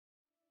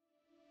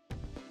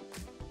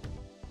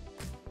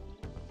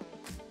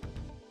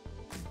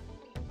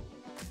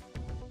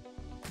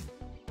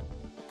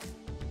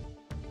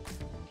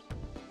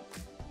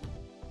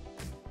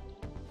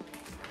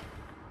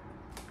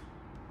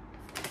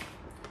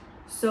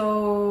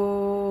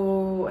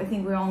So I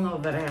think we all know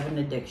that I have an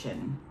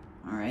addiction.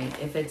 All right.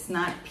 If it's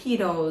not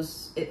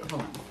Peatos,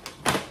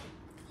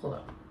 hold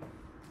on.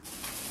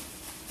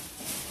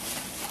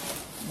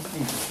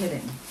 I'm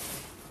kidding.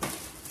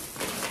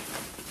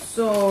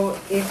 So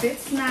if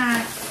it's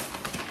not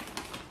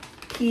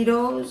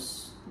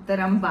Peatos that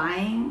I'm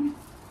buying,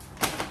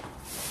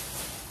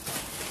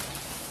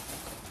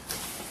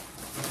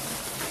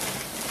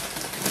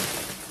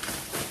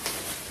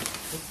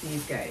 it's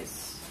these guys.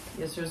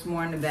 Yes, there's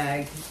more in the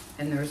bag,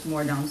 and there's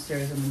more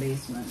downstairs in the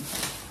basement.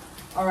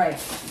 All right,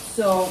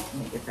 so let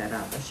me get that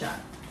out of the shot.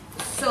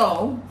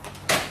 So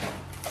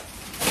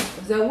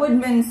the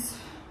Woodman's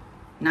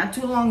not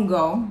too long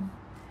ago,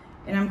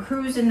 and I'm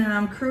cruising,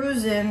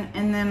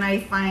 and then I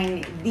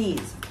find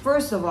these.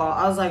 First of all,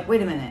 I was like,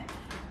 wait a minute,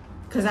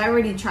 because I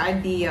already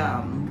tried the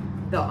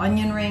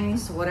onion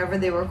rings, whatever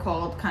they were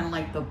called, kind of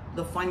like the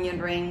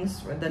Funyun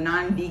rings, or the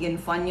non-vegan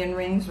Funyun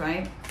rings,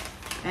 right?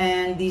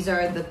 And these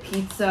are the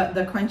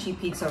crunchy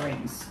pizza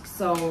rings.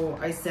 So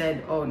I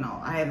said, oh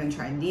no, I haven't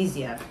tried these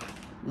yet.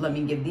 Let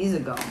me give these a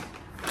go.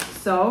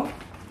 So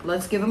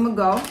let's give them a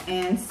go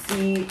and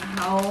see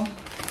how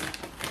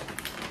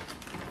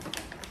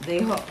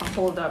they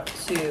hold up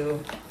to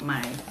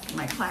my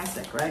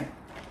classic, right?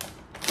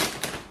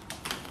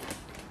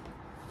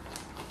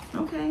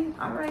 Okay,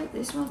 all right,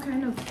 they smell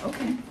kind of,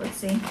 okay, let's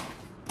see.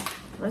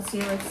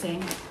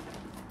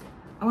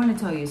 I want to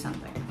tell you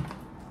something.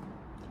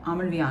 I'm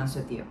gonna be honest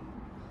with you.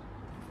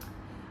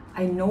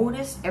 I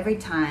notice every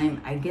time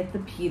I get the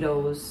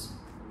Peatos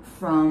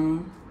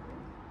from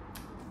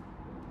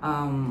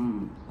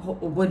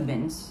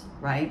Woodman's,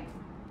 right?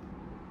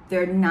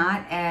 They're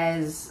not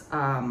as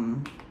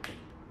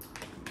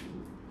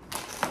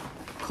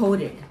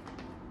coated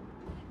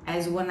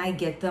as when I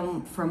get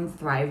them from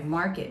Thrive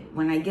Market.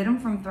 When I get them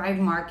from Thrive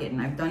Market,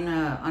 and I've done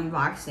an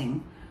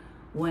unboxing,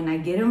 when I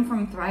get them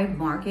from Thrive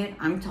Market,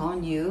 I'm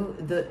telling you,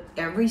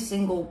 every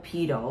single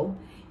Peato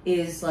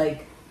is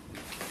like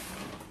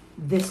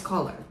this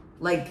color.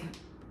 Like,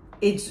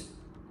 it's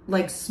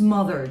like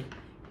smothered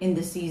in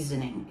the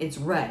seasoning. It's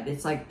red.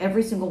 It's like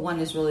every single one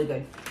is really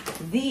good.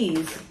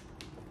 These,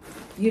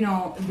 you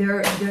know,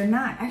 they're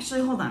not.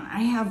 Actually, hold on.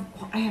 I have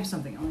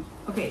something else.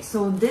 Okay,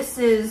 so this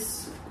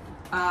is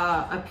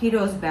a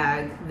Peatos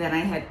bag that I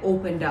had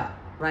opened up,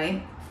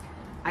 right?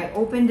 I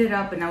opened it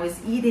up and I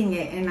was eating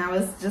it, and I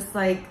was just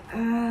like,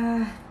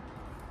 and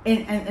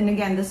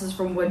again, this is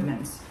from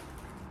Woodman's.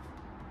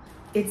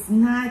 It's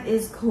not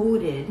as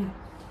coated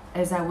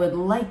as I would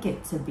like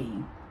it to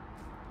be.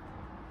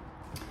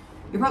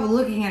 You're probably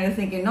looking at it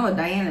thinking, no,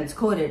 Diana, it's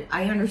coated.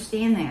 I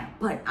understand that,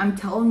 but I'm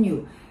telling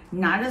you,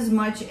 not as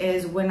much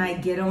as when I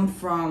get them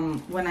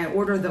when I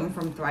order them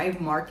from Thrive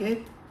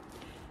Market.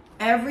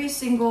 Every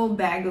single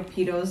bag of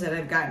Peatos that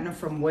I've gotten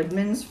from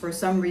Woodman's, for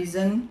some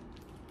reason,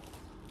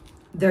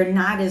 they're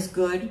not as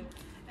good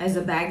as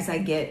the bags I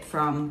get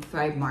from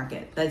Thrive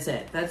Market. That's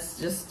it. That's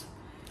just,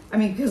 I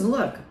mean, because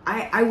look,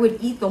 I would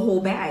eat the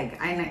whole bag.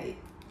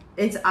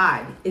 It's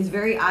odd. It's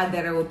very odd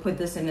that I would put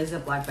this in a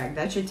Ziploc bag.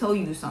 That should tell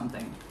you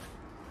something.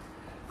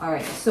 All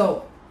right,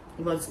 so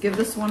let's give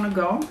this one a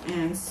go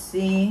and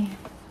see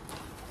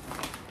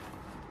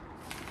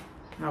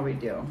how we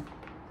do.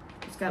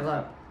 It's got a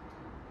lot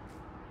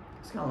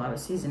of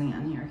seasoning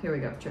on here. Here we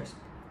go. Cheers.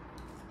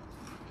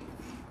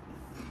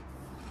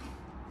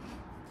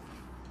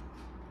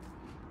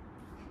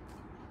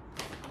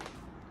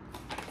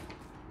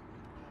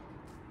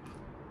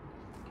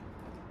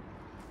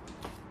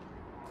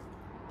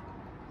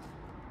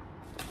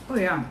 Oh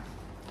yeah,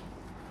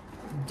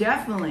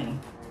 definitely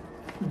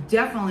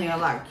a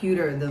lot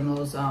cuter than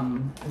those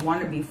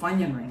wannabe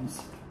Funyun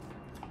rings.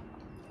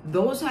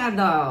 Those had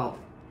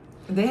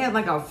they had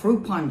like a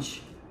fruit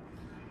punch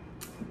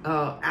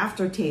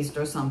aftertaste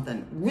or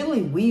something.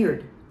 Really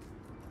weird.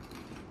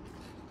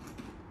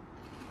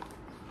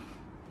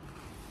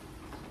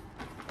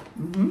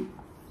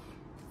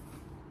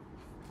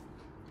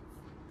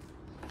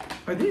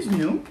 Are these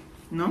new?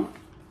 No?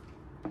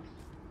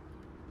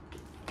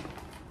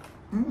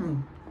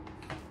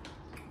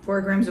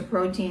 4 grams of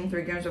protein,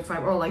 3 grams of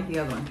fiber. Oh, like the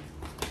other one.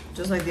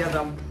 Just like the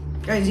other one.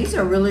 Guys, these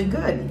are really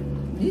good.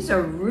 These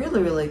are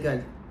really, really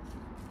good.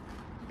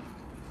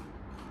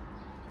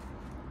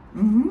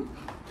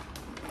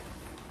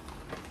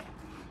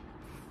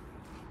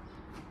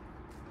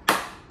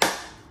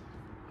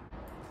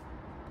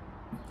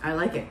 I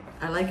like it.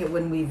 I like it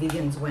when we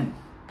vegans win.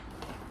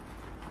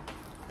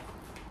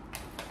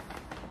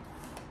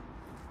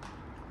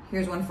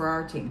 Here's one for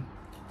our team.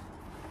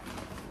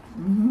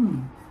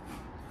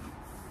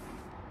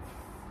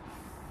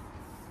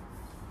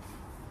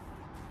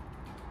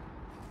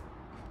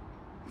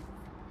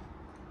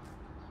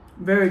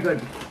 Very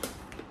good.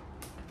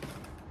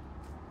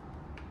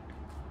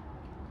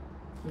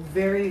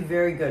 Very,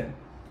 very good.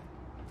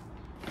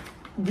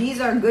 These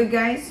are good,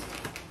 guys.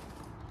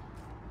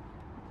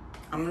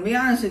 I'm gonna be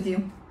honest with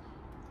you.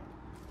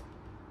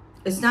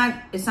 It's not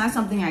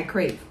something I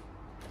crave.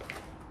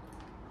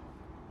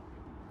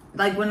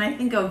 Like when I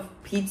think of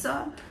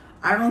pizza,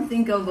 I don't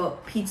think of a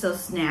pizza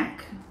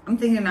snack. I'm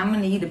thinking I'm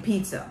gonna eat a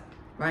pizza,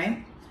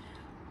 right?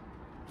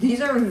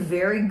 These are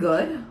very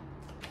good.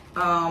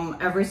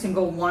 Every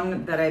single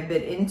one that I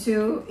bit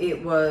into,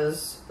 it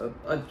was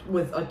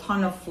with a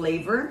ton of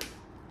flavor.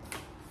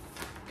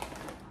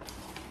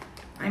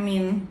 I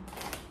mean,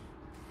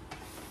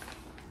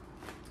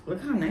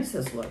 look how nice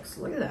this looks.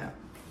 Look at that.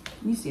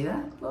 You see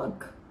that?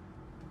 Look.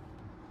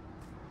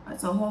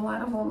 That's a whole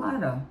lot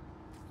of.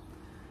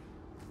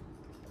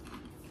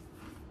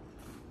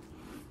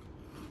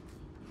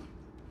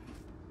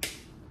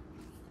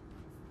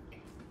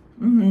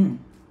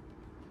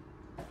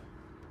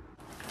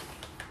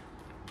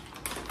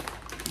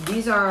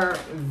 These are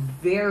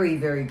very,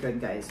 very good,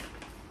 guys.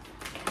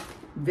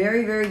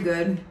 Very, very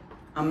good.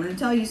 I'm gonna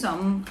tell you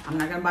something. I'm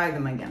not gonna buy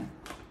them again.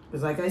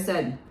 Because like I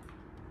said,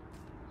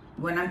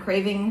 when I'm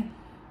craving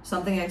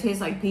something that tastes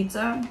like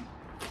pizza,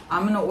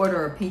 I'm gonna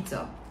order a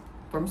pizza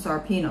from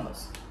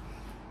Peatos.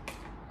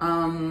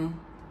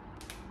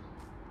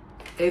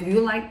 If you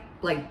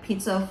like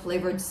pizza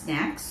flavored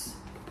snacks,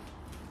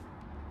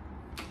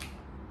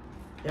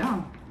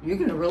 yeah, you're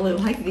gonna really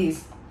like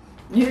these.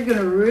 You're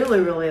gonna really,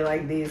 really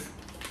like these.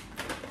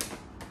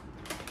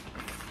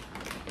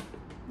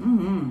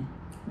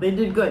 They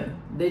did good.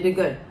 They did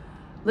good.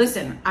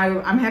 Listen,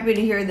 I'm happy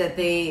to hear that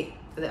they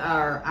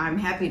are. I'm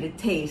happy to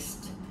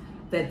taste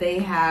that they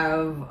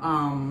have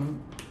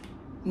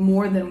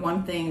more than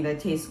one thing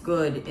that tastes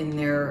good in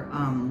their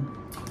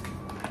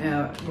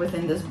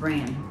within this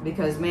brand.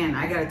 Because man,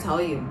 I gotta tell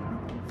you,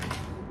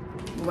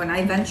 when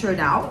I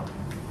ventured out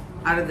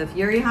of the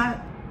Fury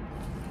Hut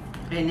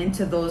and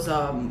into those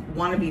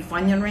wannabe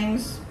Funyun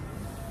rings,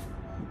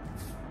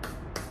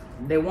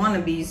 they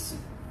wannabes,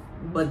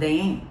 but they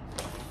ain't.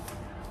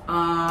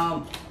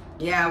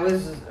 Yeah, I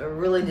was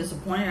really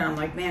disappointed. I'm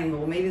like, man,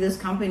 well, maybe this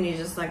company is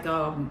just like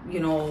a, you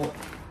know,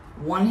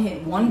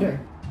 one-hit wonder.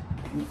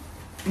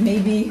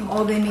 Maybe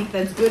all they make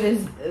that's good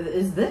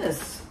is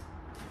this.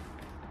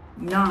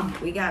 No,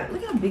 we got it.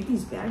 Look how big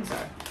these bags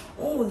are.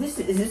 Oh, is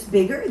this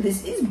bigger?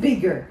 This is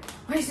bigger.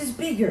 Why is this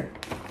bigger?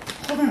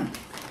 Hold on.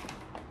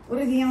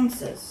 What are the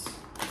ounces?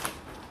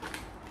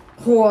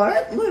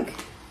 What? Look,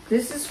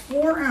 this is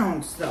 4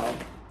 ounce though,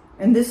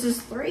 and this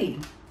is 3.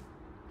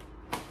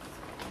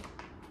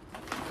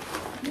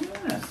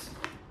 Yes.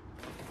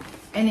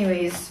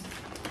 Anyways,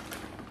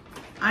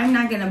 I'm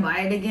not gonna buy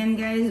it again,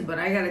 guys, but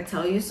I gotta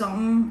tell you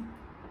something.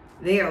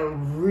 They are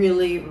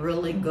really,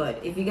 really good.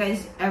 If you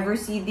guys ever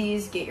see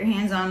these, get your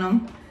hands on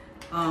them.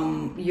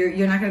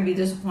 You're not gonna be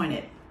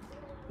disappointed.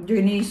 You're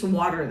gonna need some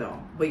water though,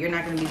 but you're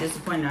not gonna be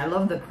disappointed. I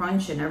love the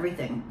crunch and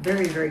everything.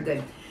 Very, very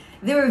good.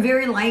 They were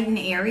very light and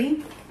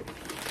airy.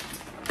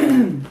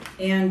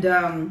 And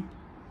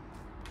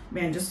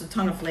man, just a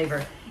ton of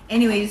flavor.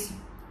 Anyways,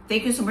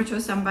 thank you so much for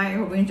stopping by. I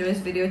hope you enjoyed this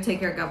video. Take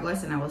care, God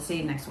bless, and I will see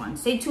you next one.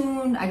 Stay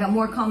tuned. I got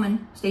more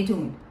coming. Stay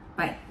tuned.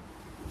 Bye.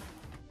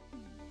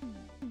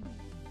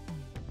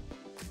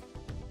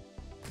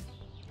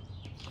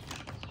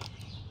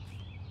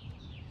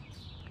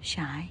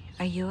 Shy,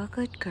 are you a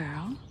good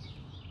girl?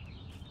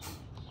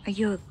 Are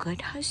you a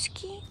good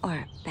husky or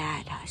a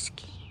bad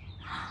husky?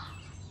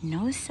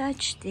 No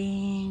such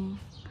thing.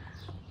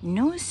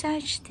 No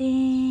such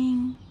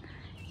thing.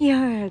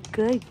 You're a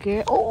good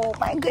girl. Oh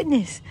my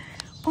goodness.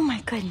 Oh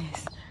my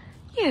goodness.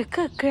 You're a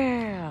good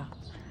girl.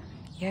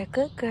 You're a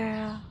good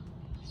girl.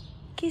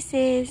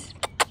 Kisses.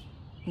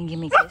 You can give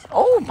me a kiss.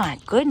 Oh my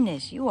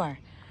goodness. You are.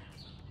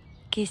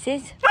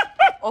 Kisses.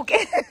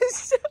 Okay.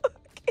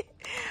 Okay.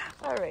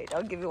 All right.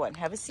 I'll give you one.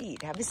 Have a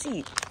seat. Have a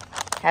seat.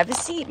 Have a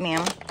seat,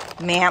 ma'am.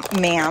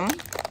 Ma'am.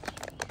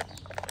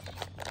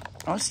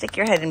 Don't stick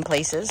your head in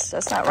places.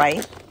 That's not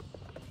right.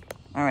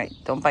 All right.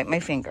 Don't bite my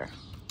finger.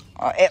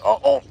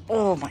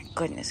 Oh my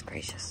goodness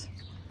gracious.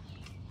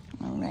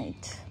 All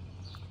right.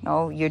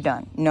 No, you're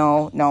done.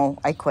 No,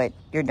 I quit.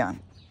 You're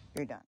done. You're done.